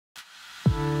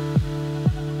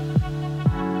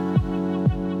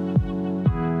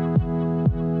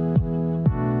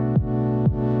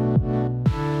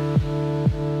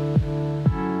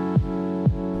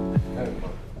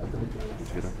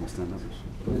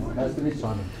Nice to meet you.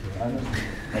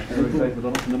 Nice to meet you.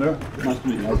 Nice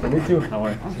to meet you. How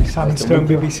are you? Simon Stone,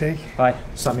 BBC. Hi,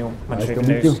 Samuel, Manchester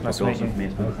News. Nice to meet you. Nice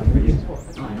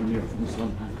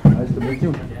to meet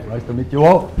you. Nice to meet you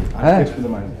all. Erik from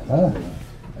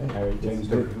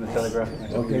the Telegraph.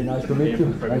 Okay, nice to meet you.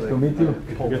 Nice to meet you.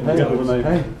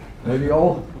 Hey, maybe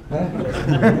all.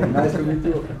 Nice to meet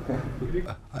you.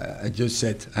 I just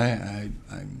said I'm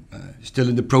still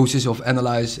in the process of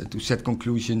analyze and to set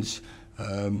conclusions.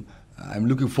 I'm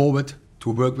looking forward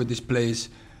to work with these players.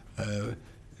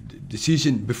 The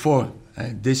season before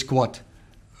this squad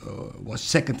was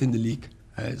second in the league,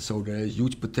 so there is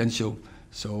huge potential.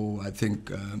 So I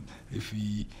think if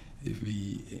we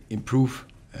improve,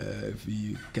 if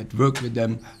we get work with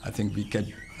them, I think we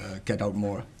can get out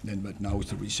more than what now is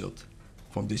the result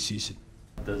from this season.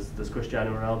 Does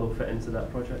Cristiano Ronaldo fit into that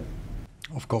project?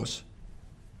 Of course.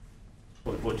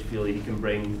 What do you feel he can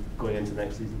bring going into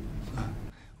next season?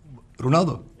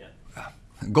 Ronaldo? Yeah.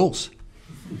 Goals.